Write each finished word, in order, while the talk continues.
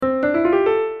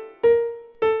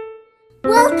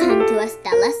Welcome to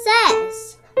Estella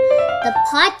Says, the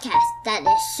podcast that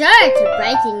is sure to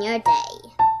brighten your day.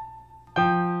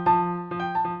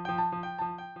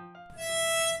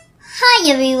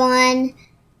 Hi everyone!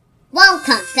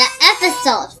 Welcome to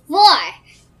episode 4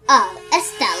 of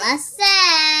Estella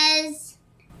Says.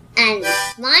 And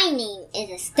my name is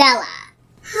Estella.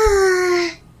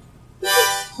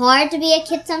 It's hard to be a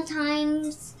kid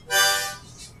sometimes.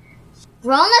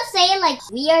 Grown-ups say like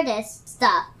weirdest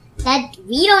stuff that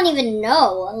we don't even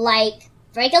know, like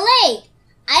break a leg.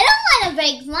 I don't want to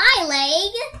break my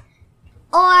leg.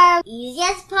 Or easy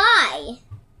as pie.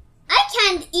 I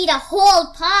can't eat a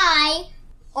whole pie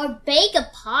or bake a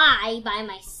pie by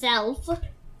myself.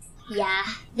 Yeah,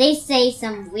 they say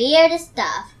some weird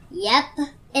stuff. Yep.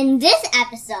 In this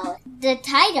episode, the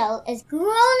title is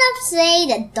Grown-ups Say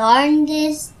the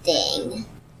Darndest Thing.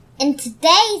 In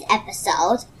today's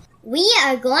episode, we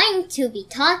are going to be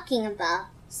talking about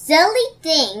silly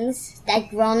things that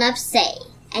grown-ups say.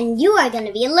 And you are going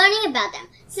to be learning about them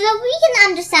so that we can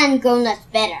understand grown-ups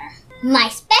better. My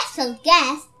special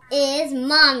guest is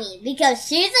Mommy because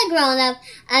she's a grown-up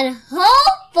and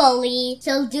hopefully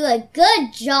she'll do a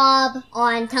good job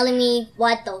on telling me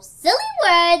what those silly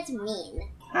words mean.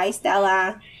 Hi,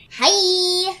 Stella.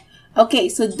 Hi. Okay,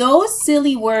 so those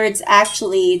silly words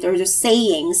actually, or the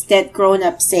sayings that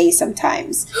grown-ups say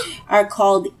sometimes, are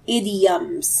called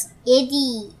idioms.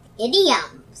 Idioms.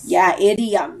 Yeah,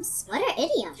 idioms. What are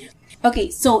idioms? Okay,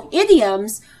 so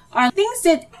idioms are things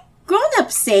that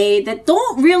grown-ups say that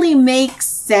don't really make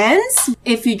sense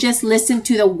if you just listen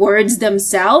to the words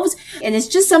themselves. And it's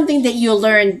just something that you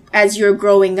learn as you're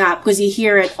growing up because you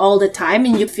hear it all the time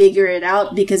and you figure it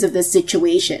out because of the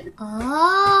situation.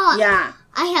 Oh. Yeah.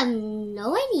 I have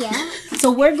no idea.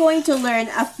 So we're going to learn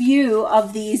a few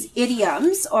of these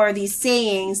idioms or these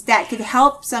sayings that could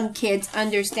help some kids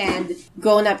understand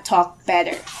grown-up talk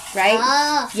better, right?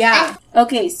 Oh. Yeah.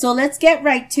 Okay, so let's get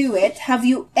right to it. Have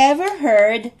you ever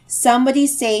heard somebody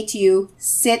say to you,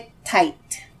 sit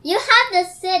tight? You have to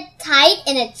sit tight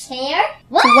in a chair?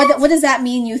 What? So what does that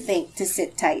mean, you think, to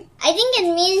sit tight? I think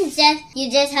it means you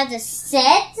just have to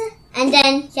sit and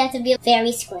then you have to be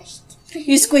very squished.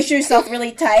 You squish yourself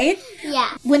really tight?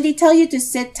 Yeah. When they tell you to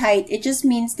sit tight, it just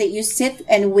means that you sit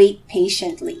and wait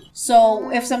patiently.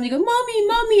 So if somebody goes,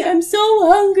 Mommy, I'm so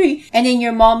hungry. And then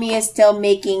your mommy is still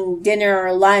making dinner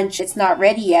or lunch. It's not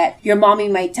ready yet. Your mommy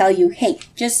might tell you, hey,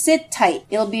 just sit tight.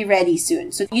 It'll be ready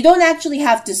soon. So you don't actually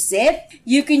have to sit.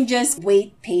 You can just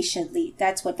wait patiently.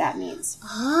 That's what that means.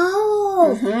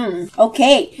 Oh. Mm-hmm.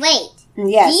 Okay. Wait.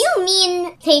 Yes. Do you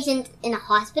mean patient in a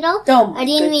hospital? Oh, or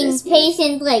do you mean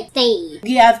patient like stay?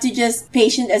 You have to just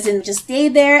patient as in just stay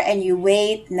there and you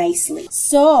wait nicely.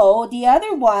 So the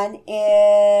other one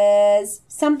is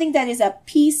something that is a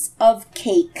piece of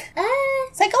cake.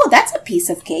 It's like, oh, that's a piece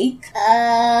of cake.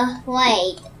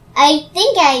 Wait. I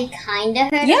think I kind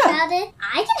of heard Yeah. about it.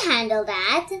 I can handle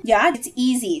that. Yeah, it's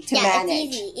easy to manage.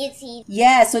 It's easy.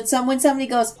 Yeah, so when somebody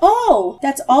goes, oh,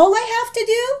 that's all I have to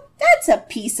do? That's a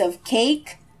piece of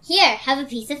cake. Here, have a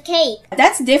piece of cake.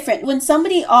 That's different. When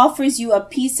somebody offers you a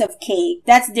piece of cake,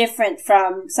 that's different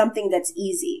from something that's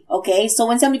easy, okay? So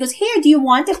when somebody goes, here, do you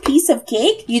want a piece of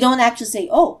cake? You don't actually say,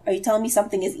 oh, are you telling me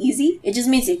something is easy? It just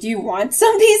means, do you want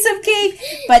some piece of cake?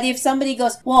 But if somebody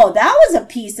goes, whoa, that was a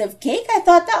piece of cake, I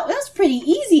thought that was pretty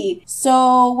easy.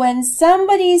 So when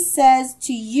somebody says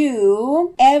to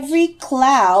you, every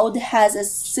cloud has a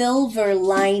silver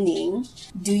lining,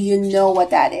 do you know what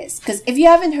that is? Because if you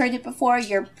haven't heard it before,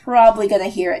 you're probably going to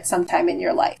hear it sometime in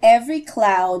your life. Every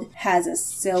cloud has a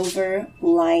silver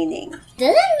lining.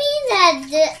 Does it mean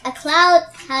that a cloud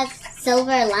has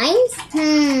silver lines?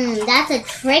 That's a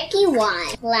tricky one.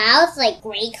 Clouds, like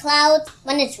gray clouds,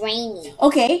 when it's rainy.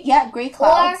 Okay, yeah, gray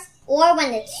clouds. Or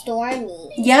when it's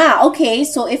stormy. Yeah, okay,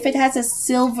 so if it has a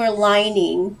silver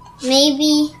lining.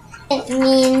 Maybe it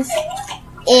means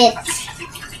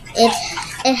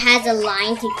it has a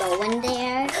line to go in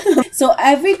there. So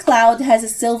every cloud has a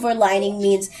silver lining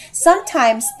means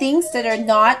sometimes things that are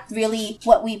not really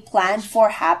what we planned for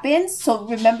happen. So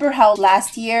remember how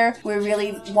last year we're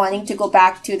really wanting to go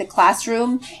back to the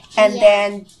classroom and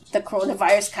then the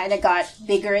coronavirus kind of got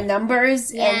bigger in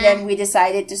numbers and then we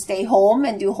decided to stay home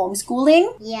and do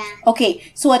homeschooling? Yeah.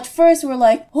 Okay, so at first we're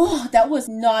like, oh, that was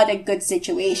not a good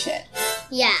situation.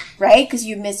 Yeah. Right? Because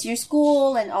you miss your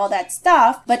school and all that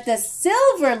stuff. But the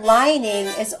silver lining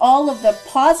is all of the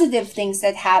positive things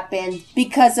that happened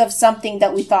because of something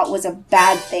that we thought was a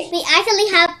bad thing. We actually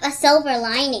have a silver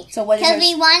lining. So what is because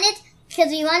we wanted because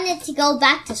we wanted to go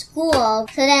back to school.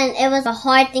 So then it was a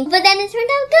hard thing, but then it turned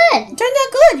out good. It turned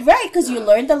out good, right? Because you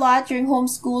learned a lot during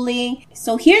homeschooling.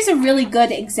 So here's a really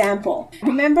good example.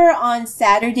 Remember on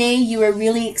Saturday, you were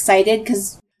really excited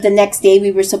because the next day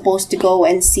we were supposed to go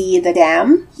and see the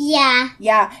dam? Yeah.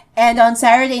 Yeah. And on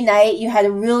Saturday night, you had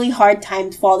a really hard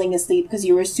time falling asleep because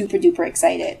you were super duper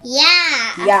excited.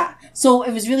 Yeah. Yeah. So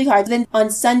it was really hard. Then on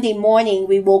Sunday morning,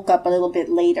 we woke up a little bit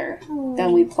later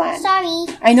than we planned. Sorry.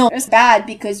 I know it was bad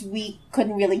because we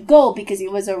couldn't really go because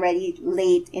it was already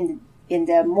late in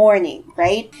the morning,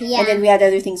 right? Yeah. And then we had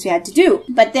other things we had to do.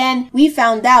 But then we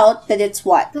found out that it's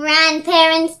what?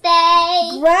 Grandparents' Day.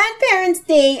 Grandparents'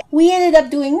 Day. We ended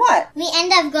up doing what? We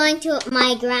ended up going to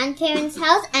my grandparents'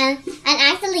 house and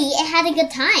actually it had a good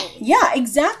time. Yeah,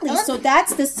 exactly. So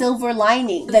that's the silver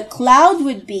lining. The cloud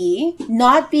would be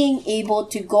not being able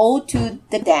to go to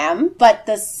the dam, but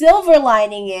the silver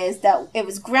lining is that it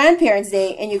was Grandparents'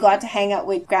 Day and you got to hang out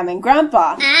with Grandma and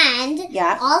Grandpa. And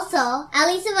also, at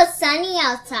least it was sunny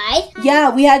outside. Yeah,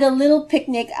 we had a little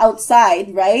picnic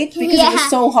outside, right? Because it was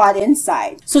so hot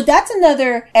inside. So that's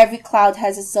another, every cloud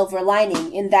has a silver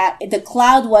lining in that the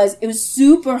cloud it was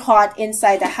super hot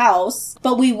inside the house,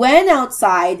 but we went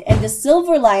outside and the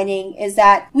silver lining is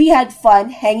that we had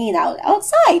fun hanging out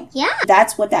outside. Yeah.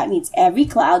 That's what that means. Every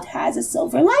cloud has a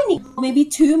silver lining. Maybe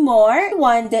two more.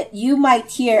 One that you might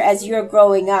hear as you're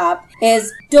growing up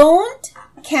is don't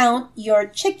count your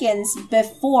chickens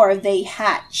before they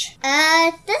hatch.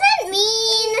 Doesn't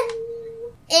mean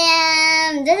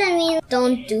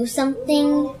don't do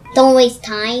something. Don't waste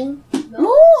time.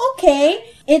 Oh, okay.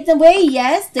 In a way,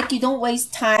 yes, like you don't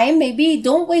waste time. Maybe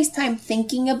don't waste time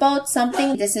thinking about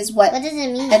something. This is what does it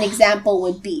mean? An example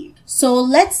would be. So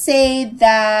let's say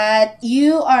that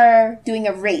you are doing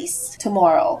a race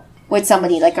tomorrow with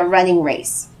somebody, like a running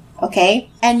race. Okay?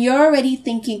 And you're already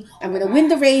thinking, I'm going to win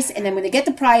the race and I'm going to get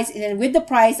the prize. And then with the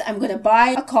prize, I'm going to buy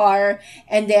a car.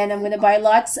 And then I'm going to buy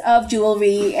lots of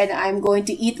jewelry. And I'm going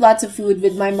to eat lots of food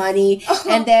with my money.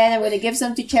 And then I'm going to give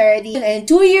some to charity. And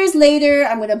 2 years later,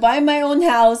 I'm going to buy my own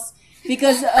house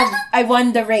because I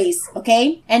won the race.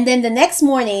 Okay? And then the next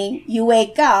morning, you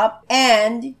wake up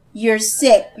and you're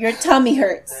sick. Your tummy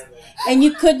hurts. And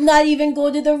you could not even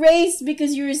go to the race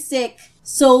because you were sick.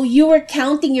 So you were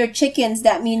counting your chickens.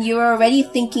 That means you were already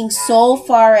thinking so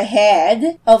far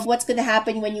ahead of what's going to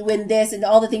happen when you win this and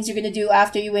all the things you're going to do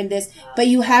after you win this. But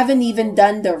you haven't even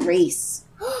done the race.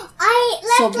 I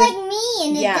left like me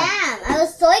in the dam. I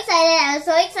was so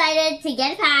excited to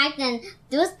get packed and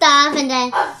do stuff. And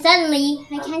then suddenly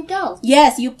I can't go.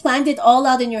 Yes, you planned it all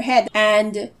out in your head.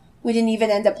 And we didn't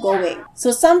even end up going.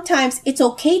 So sometimes it's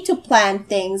okay to plan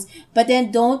things. But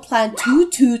then don't plan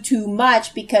too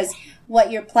much because what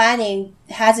you're planning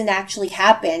hasn't actually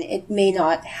happened. It may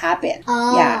not happen.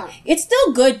 Oh. Yeah. It's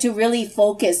still good to really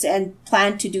focus and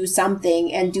plan to do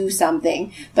something and do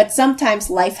something. But sometimes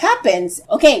life happens.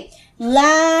 Okay.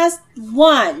 Last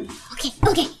one. Okay.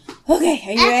 Okay.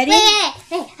 Are you ready? Wait.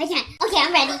 I can't. Okay,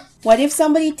 I'm ready. What if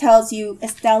somebody tells you,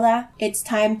 Estella, it's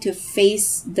time to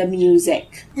face the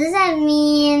music? Does that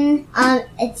mean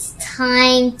it's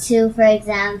time to, for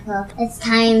example, it's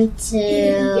time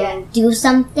to do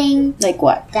something? Like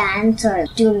what? Dance or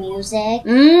do music?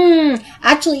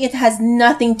 Actually, it has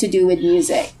nothing to do with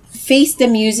music. Face the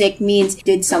music means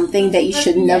did something that you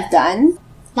shouldn't have done.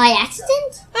 By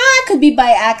accident? It could be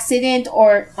by accident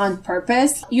or on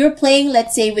purpose. You're playing,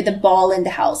 let's say, with a ball in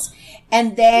the house.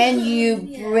 And then you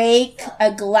break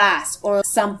a glass or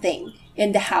something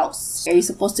in the house. Are you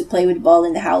supposed to play with a ball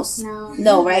in the house?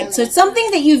 No, right? Really. So it's something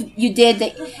that you did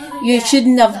that you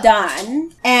shouldn't have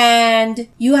done. And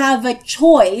you have a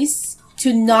choice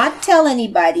to not tell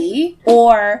anybody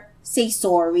or say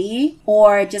sorry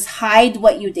or just hide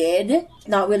what you did.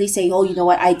 Not really say, oh, you know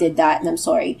what, I did that and I'm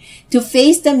sorry. To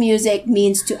face the music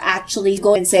means to actually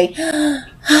go and say,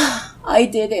 I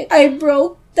did it. I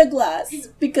broke the glass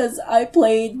because I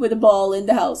played with a ball in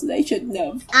the house and I shouldn't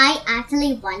have. I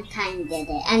actually one time did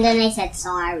it and then I said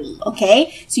sorry.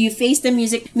 Okay, so you face the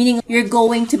music, meaning you're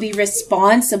going to be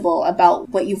responsible about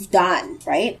what you've done,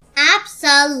 right?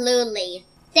 Absolutely.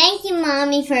 Thank you,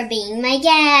 Mommy, for being my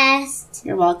guest.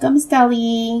 You're welcome,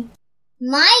 Stelly.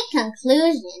 My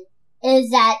conclusion is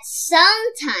that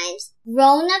sometimes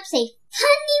grown-ups say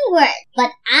funny words,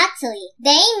 but actually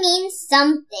they mean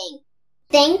something.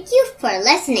 Thank you for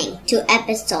listening to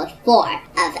episode 4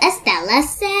 of Estella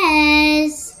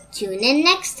Says. Tune in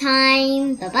next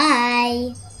time.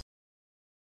 Bye-bye.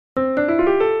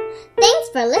 Thanks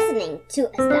for listening to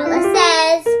Estella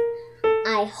Says.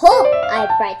 I hope I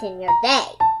brighten your day.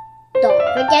 Don't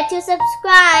forget to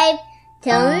subscribe.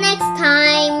 Till next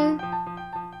time.